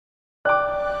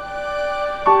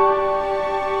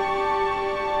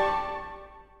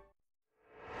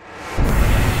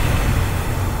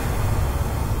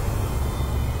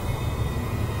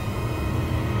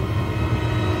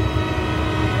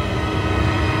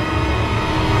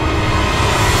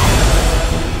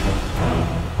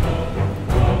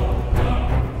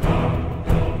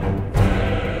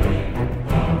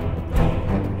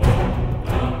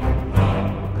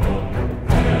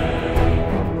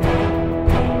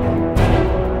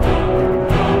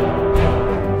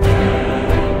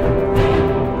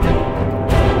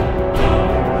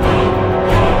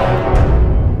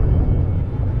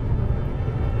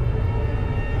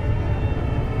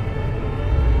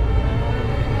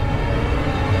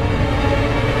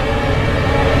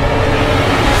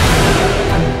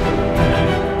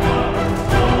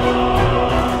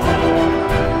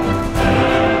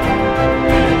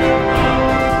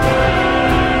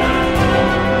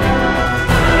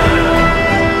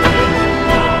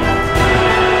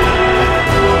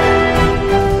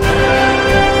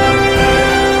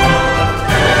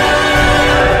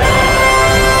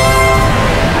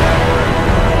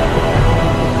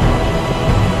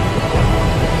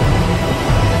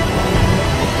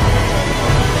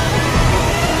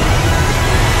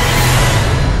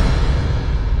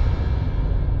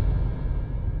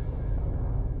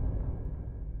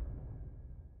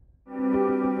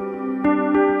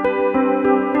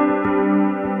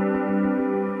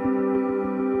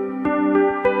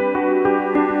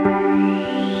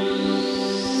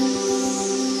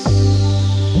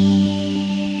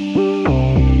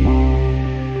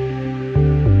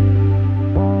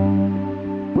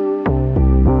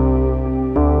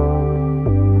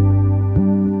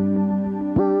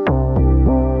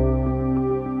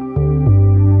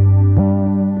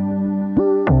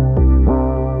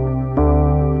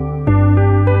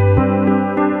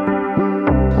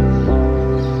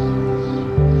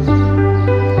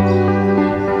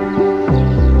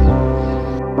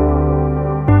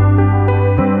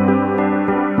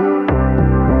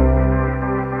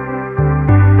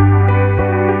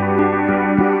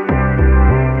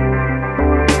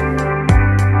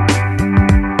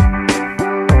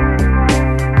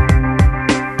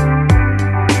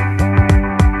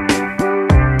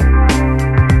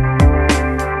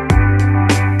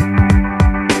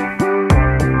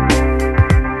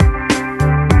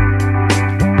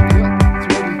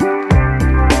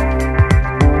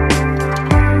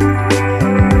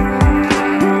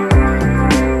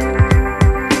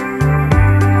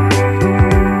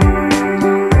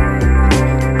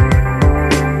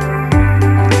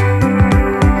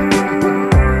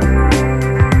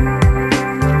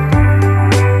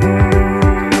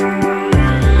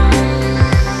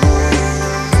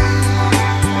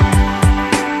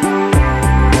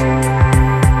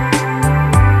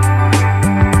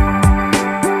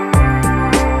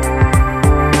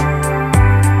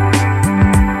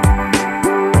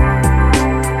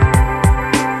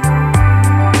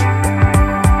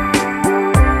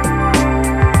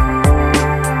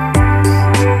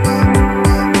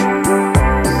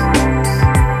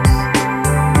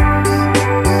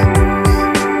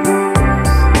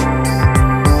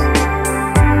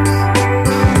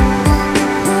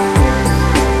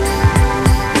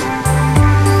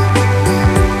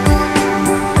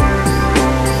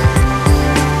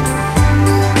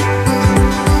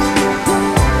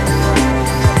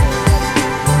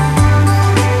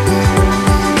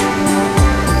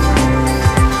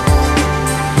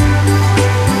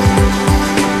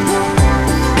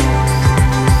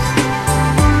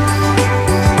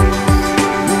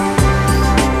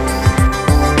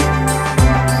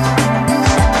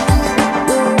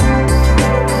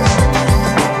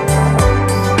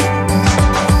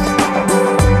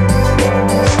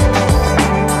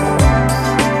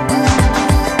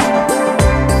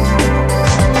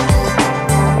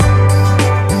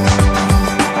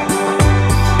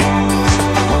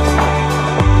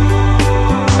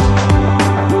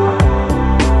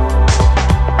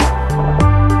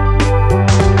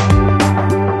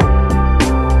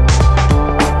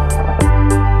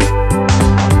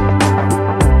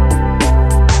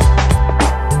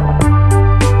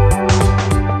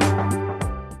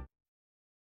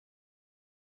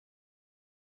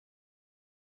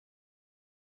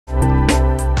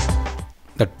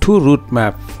the tour route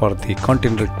map for the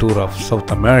continental tour of South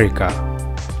America.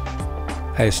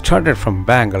 I started from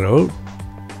Bangalore,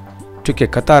 took a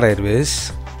Qatar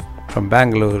Airways from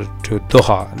Bangalore to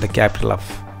Doha, the capital of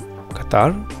Qatar,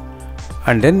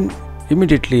 and then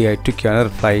immediately I took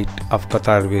another flight of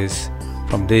Qatar Airways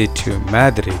from there to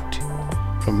Madrid.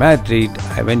 From Madrid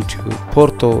I went to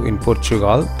Porto in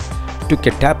Portugal, took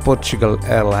a TAP Portugal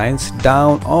Airlines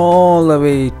down all the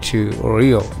way to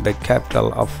Rio, the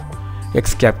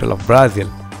ex-capital of Brazil,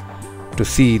 to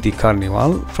see the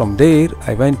carnival. From there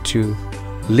I went to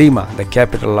Lima, the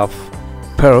capital of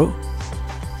Peru.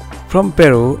 From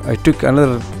Peru I took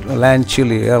another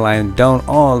Chile airline down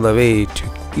all the way to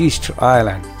Easter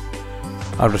Island.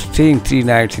 After staying 3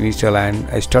 nights in Easter Island,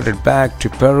 I started back to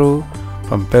Peru,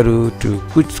 from Peru to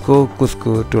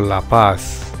Cusco to La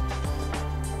Paz.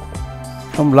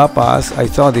 From La Paz I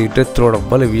saw the death road of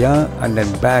Bolivia, and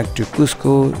then back to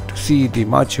Cusco to see the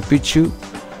Machu Picchu.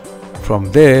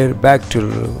 From there back to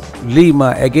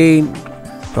Lima again,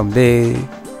 from there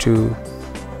to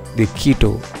the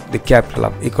Quito, the capital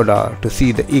of Ecuador, to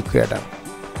see the equator.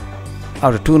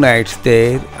 After 2 nights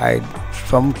there,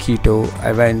 from Quito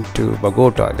I went to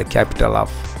Bogota, the capital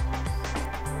of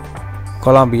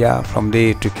Colombia. From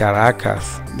there to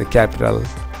Caracas, the capital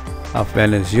of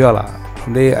Venezuela.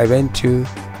 From there I went to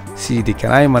see the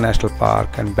Canaima National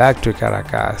Park and back to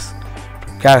Caracas.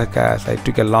 From Caracas I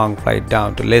took a long flight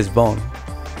down to Lisbon.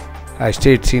 I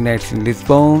stayed 3 nights in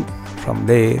Lisbon. From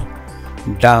there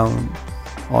down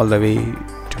all the way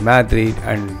to Madrid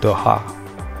and Doha.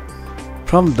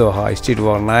 From Doha I stayed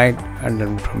overnight, and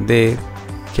then from there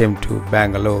came to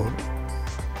Bangalore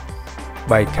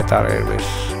by Qatar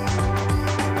Airways.